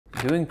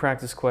Doing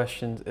practice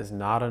questions is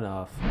not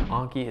enough.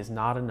 Anki is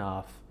not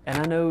enough. And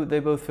I know they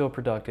both feel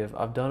productive.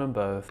 I've done them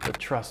both, but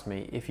trust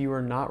me, if you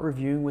are not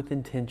reviewing with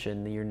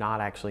intention, then you're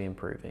not actually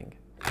improving.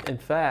 In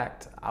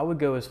fact, I would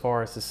go as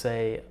far as to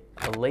say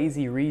a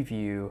lazy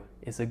review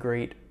is a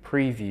great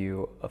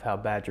preview of how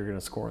bad you're going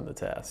to score on the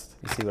test.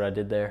 You see what I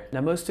did there?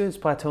 Now, most students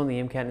plateau on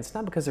the MCAT, and it's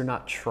not because they're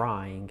not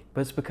trying,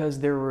 but it's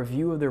because their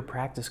review of their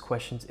practice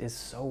questions is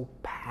so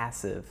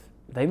passive.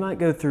 They might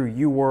go through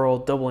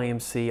UWorld,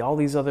 AAMC, all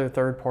these other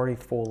third-party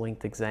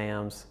full-length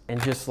exams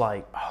and just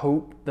like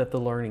hope that the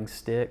learning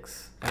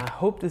sticks. And I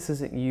hope this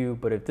isn't you,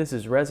 but if this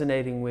is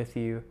resonating with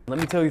you, let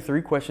me tell you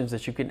 3 questions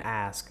that you can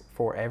ask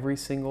for every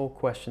single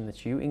question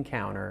that you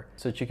encounter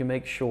so that you can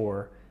make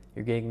sure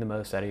you're getting the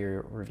most out of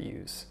your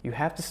reviews. You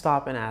have to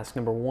stop and ask,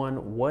 number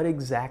 1, what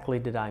exactly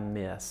did I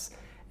miss?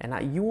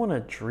 And you want to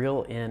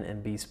drill in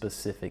and be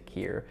specific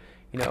here.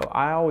 You know,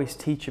 I always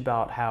teach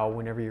about how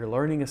whenever you're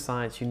learning a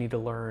science, you need to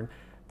learn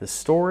the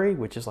story,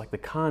 which is like the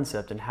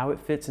concept and how it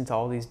fits into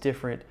all these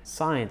different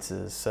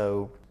sciences.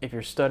 So if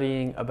you're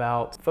studying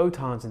about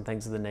photons and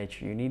things of the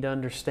nature, you need to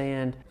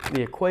understand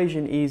the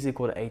equation E is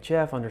equal to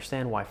HF,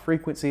 understand why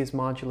frequency is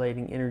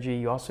modulating energy.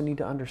 You also need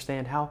to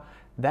understand how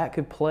that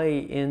could play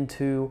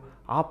into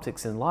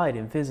optics and light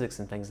and physics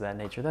and things of that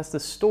nature. That's the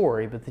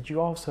story, but that you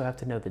also have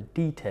to know the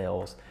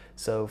details.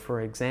 So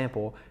for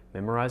example,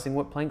 memorizing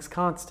what Planck's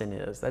constant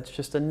is. That's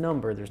just a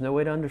number. There's no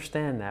way to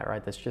understand that,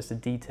 right? That's just a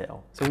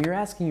detail. So when you're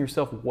asking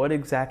yourself, what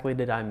exactly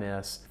did I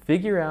miss?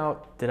 Figure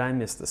out, did I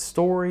miss the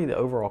story, the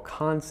overall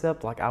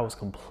concept? Like I was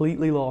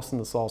completely lost in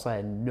the sauce. I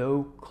had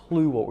no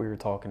clue what we were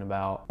talking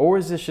about. Or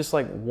is this just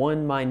like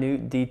one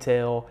minute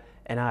detail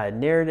and I had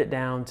narrowed it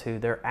down to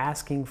they're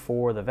asking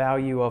for the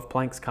value of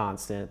Planck's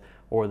constant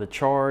or the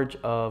charge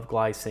of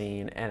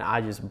glycine, and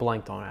I just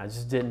blanked on it. I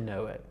just didn't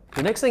know it.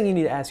 The next thing you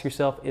need to ask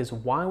yourself is,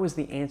 why was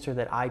the answer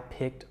that I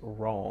picked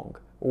wrong?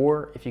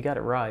 Or if you got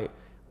it right,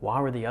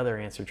 why were the other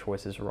answer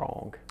choices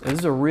wrong? And this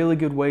is a really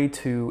good way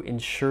to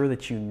ensure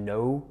that you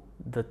know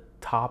the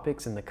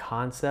topics and the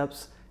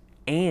concepts,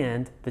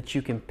 and that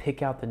you can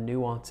pick out the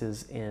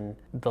nuances in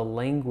the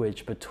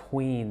language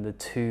between the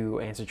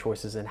 2 answer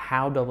choices and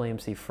how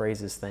WMC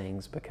phrases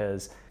things,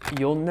 because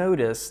you'll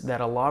notice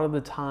that a lot of the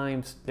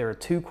times there are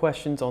 2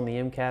 questions on the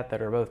MCAT that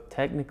are both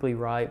technically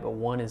right, but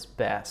one is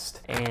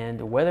best.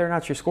 And whether or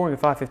not you're scoring a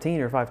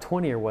 515 or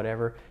 520 or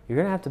whatever, you're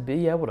gonna have to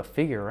be able to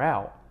figure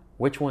out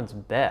which one's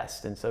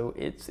best. And so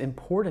it's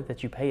important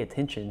that you pay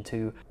attention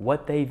to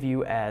what they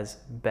view as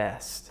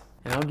best.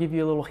 And I'll give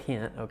you a little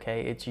hint,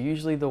 okay? It's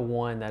usually the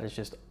one that is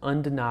just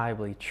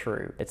undeniably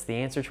true. It's the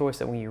answer choice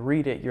that when you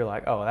read it, you're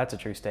like, oh, that's a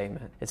true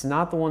statement. It's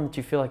not the one that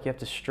you feel like you have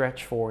to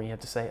stretch for and you have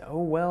to say,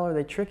 oh, well, are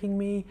they tricking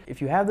me?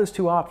 If you have those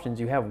 2 options,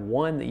 you have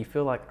one that you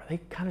feel like, are they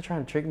kind of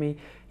trying to trick me?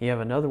 You have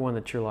another one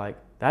that you're like,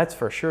 that's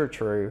for sure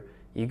true.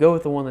 You go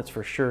with the one that's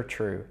for sure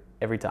true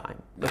every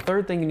time. The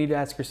third thing you need to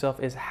ask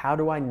yourself is, how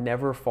do I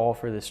never fall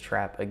for this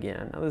trap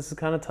again? Now, this is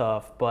kind of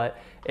tough, but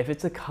if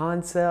it's a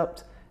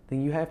concept,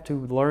 then you have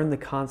to learn the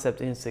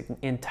concept in its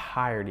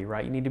entirety,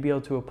 right? You need to be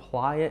able to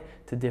apply it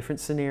to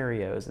different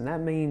scenarios, and that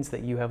means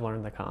that you have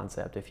learned the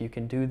concept. If you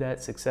can do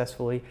that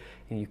successfully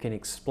and you can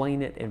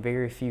explain it in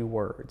very few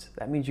words,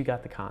 that means you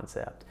got the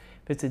concept.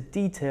 If it's a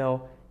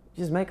detail,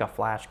 just make a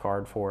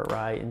flashcard for it,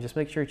 right? And just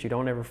make sure that you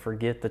don't ever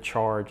forget the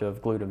charge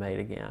of glutamate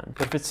again.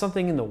 But if it's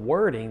something in the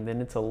wording, then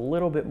it's a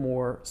little bit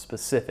more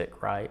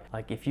specific, right?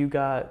 Like if you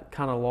got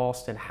kind of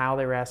lost in how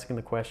they were asking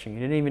the question, you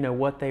didn't even know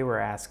what they were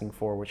asking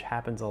for, which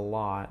happens a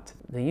lot,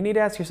 then you need to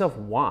ask yourself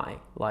why.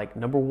 Like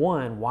number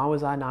 1, why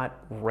was I not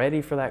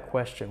ready for that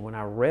question? When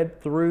I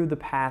read through the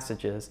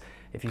passages,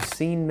 if you've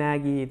seen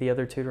Maggie, the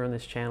other tutor on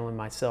this channel, and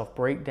myself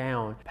break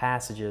down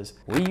passages,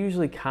 we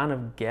usually kind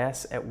of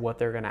guess at what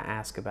they're going to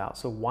ask about.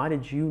 So why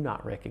did you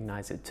not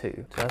recognize it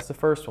too? So that's the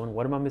first one.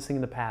 What am I missing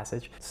in the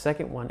passage?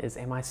 Second one is,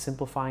 am I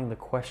simplifying the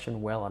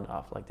question well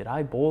enough? Like, did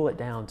I boil it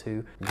down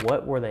to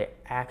what were they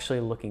actually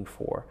looking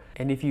for?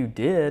 And if you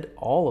did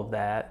all of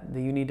that,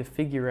 then you need to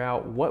figure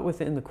out what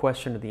within the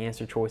question or the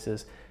answer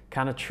choices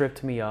kind of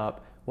tripped me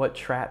up. What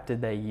trap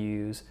did they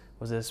use?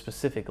 Was it a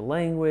specific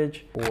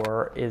language,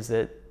 or is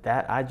it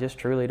that I just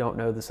truly don't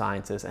know the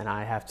sciences and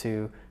I have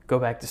to go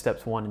back to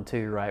steps 1 and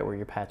 2, right, where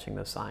you're patching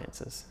those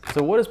sciences?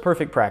 So what does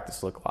perfect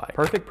practice look like?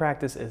 Perfect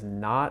practice is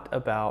not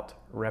about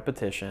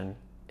repetition,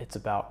 it's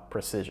about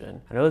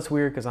precision. I know it's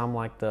weird because I'm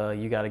like the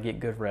you got to get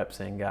good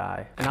reps in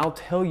guy, and I'll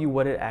tell you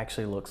what it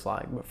actually looks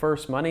like. But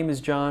first, my name is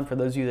John. For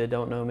those of you that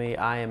don't know me,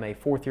 I am a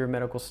 4th year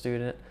medical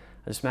student.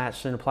 I just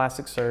matched into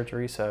plastic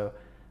surgery, so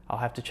I'll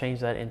have to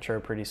change that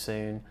intro pretty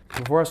soon.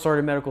 Before I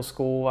started medical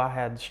school, I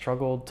had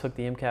struggled, took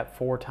the MCAT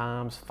 4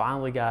 times,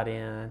 finally got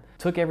in,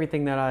 took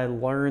everything that I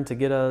learned to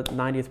get a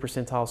 90th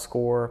percentile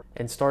score,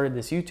 and started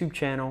this YouTube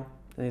channel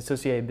and the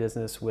associated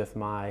business with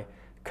my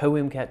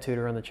co-MCAT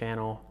tutor on the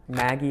channel,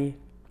 Maggie.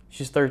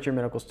 She's a 3rd year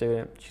medical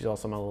student. She's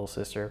also my little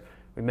sister.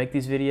 We make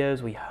these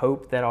videos. We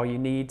hope that all you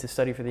need to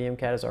study for the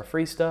MCAT is our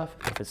free stuff.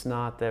 If it's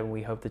not, then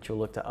we hope that you'll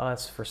look to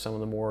us for some of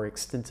the more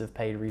extensive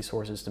paid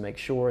resources to make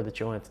sure that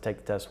you don't have to take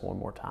the test one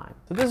more time.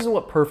 So this is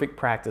what perfect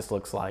practice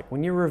looks like.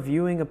 When you're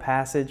reviewing a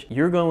passage,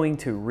 you're going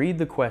to read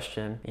the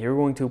question, you're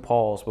going to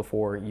pause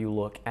before you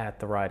look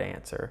at the right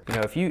answer. You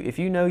know, if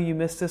you know you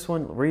missed this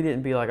one, read it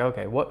and be like,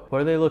 okay, what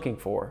are they looking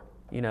for?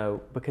 You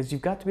know, because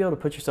you've got to be able to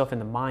put yourself in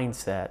the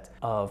mindset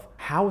of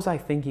how was I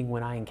thinking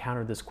when I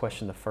encountered this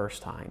question the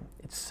first time?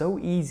 It's so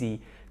easy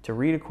to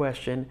read a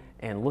question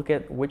and look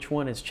at which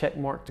one is check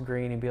marked to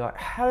green and be like,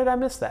 how did I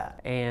miss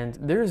that? And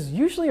there's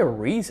usually a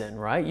reason,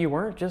 right? You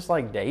weren't just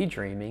like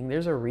daydreaming,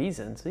 there's a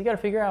reason. So you got to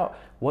figure out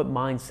what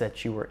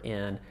mindset you were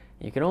in.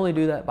 You can only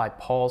do that by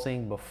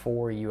pausing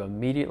before you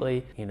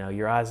immediately, you know,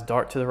 your eyes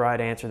dart to the right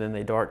answer, then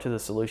they dart to the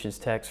solutions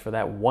text for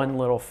that one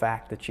little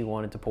fact that you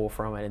wanted to pull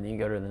from it, and then you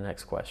go to the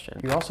next question.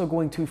 You're also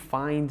going to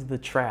find the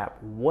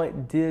trap.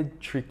 What did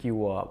trick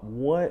you up?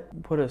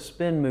 What put a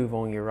spin move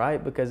on you,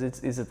 right? Because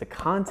is it the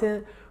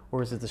content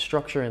or is it the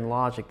structure and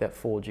logic that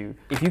fooled you?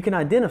 If you can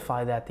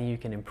identify that, then you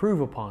can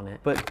improve upon it.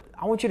 But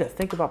I want you to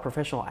think about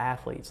professional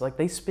athletes. Like,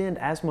 they spend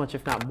as much,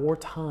 if not more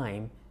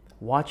time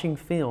watching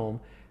film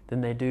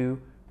than they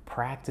do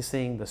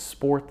practicing the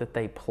sport that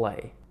they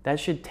play. That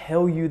should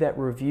tell you that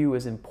review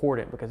is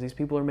important, because these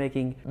people are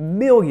making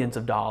millions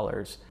of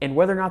dollars, and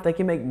whether or not they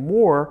can make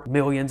more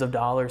millions of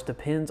dollars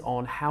depends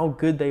on how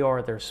good they are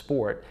at their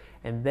sport.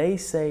 And they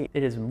say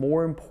it is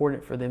more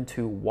important for them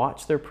to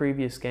watch their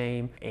previous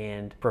game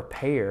and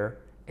prepare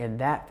in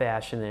that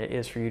fashion than it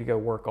is for you to go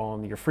work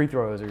on your free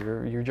throws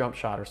or your jump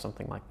shot or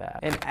something like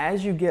that. And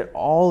as you get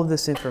all of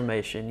this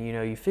information, you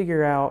know, you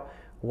figure out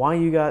why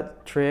you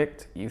got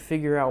tricked, you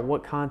figure out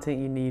what content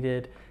you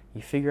needed,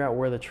 you figure out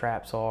where the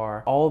traps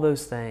are, all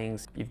those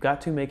things. You've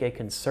got to make a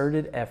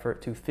concerted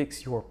effort to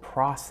fix your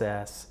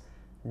process,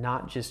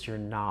 not just your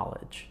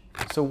knowledge.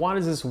 So why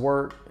does this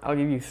work? I'll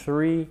give you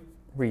 3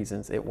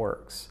 reasons it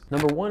works.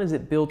 Number 1 is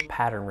it builds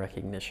pattern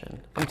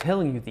recognition. I'm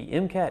telling you, the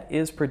MCAT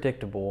is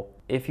predictable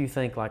if you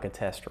think like a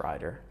test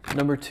writer.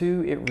 Number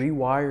 2, it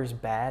rewires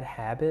bad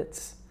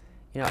habits.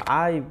 You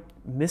know,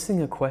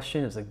 missing a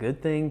question is a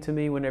good thing to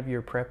me whenever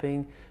you're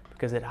prepping,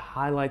 because it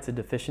highlights a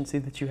deficiency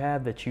that you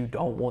have that you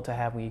don't want to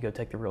have when you go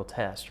take the real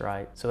test,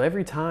 right? So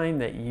every time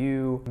that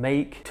you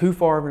make too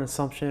far of an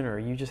assumption, or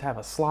you just have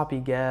a sloppy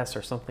guess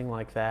or something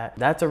like that,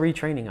 that's a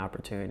retraining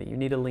opportunity. You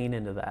need to lean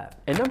into that.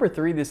 And number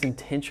 3, this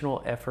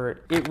intentional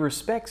effort, it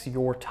respects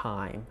your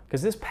time,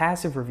 because this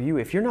passive review,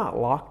 if you're not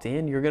locked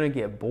in, you're gonna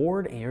get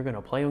bored and you're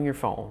gonna play on your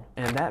phone.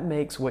 And that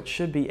makes what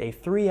should be a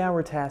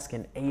 3-hour task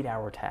an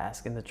 8-hour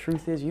task. And the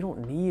truth is, you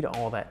don't need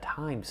all that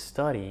time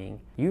studying.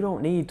 You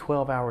don't need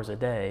 12 hours a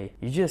day.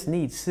 You just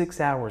need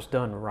 6 hours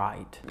done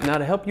right. Now,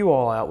 to help you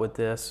all out with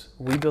this,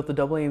 we built the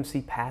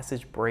AAMC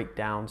Passage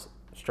Breakdowns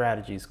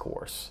Strategies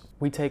course.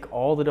 We take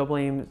all the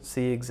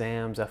AAMC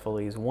exams,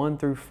 FLEs 1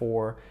 through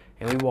 4,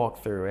 and we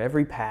walk through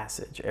every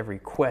passage, every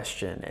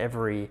question,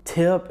 every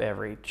tip,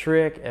 every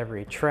trick,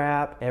 every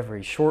trap,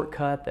 every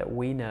shortcut that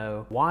we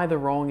know, why the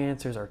wrong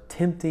answers are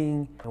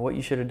tempting, and what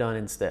you should have done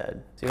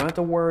instead. So you don't have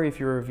to worry if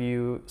your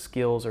review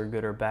skills are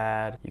good or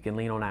bad. You can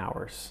lean on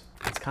ours.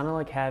 It's kind of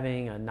like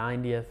having a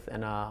 90th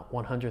and a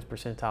 100th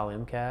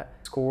percentile MCAT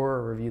score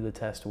or review the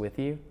test with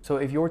you. So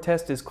if your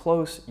test is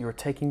close, you're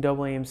taking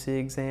AAMC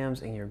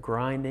exams and you're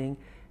grinding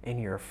and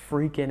you're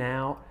freaking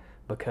out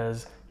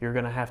because you're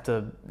gonna have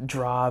to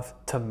drive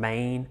to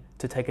Maine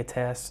to take a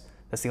test.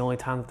 That's the only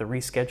time that the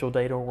rescheduled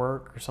date will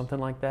work or something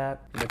like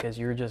that, because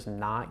you're just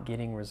not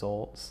getting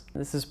results.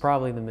 This is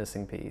probably the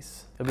missing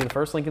piece. It'll be the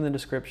first link in the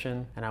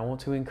description, and I want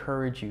to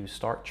encourage you,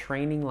 start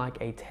training like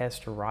a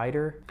test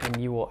writer,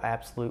 and you will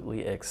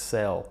absolutely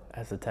excel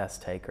as a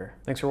test taker.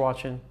 Thanks for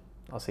watching.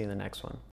 I'll see you in the next one.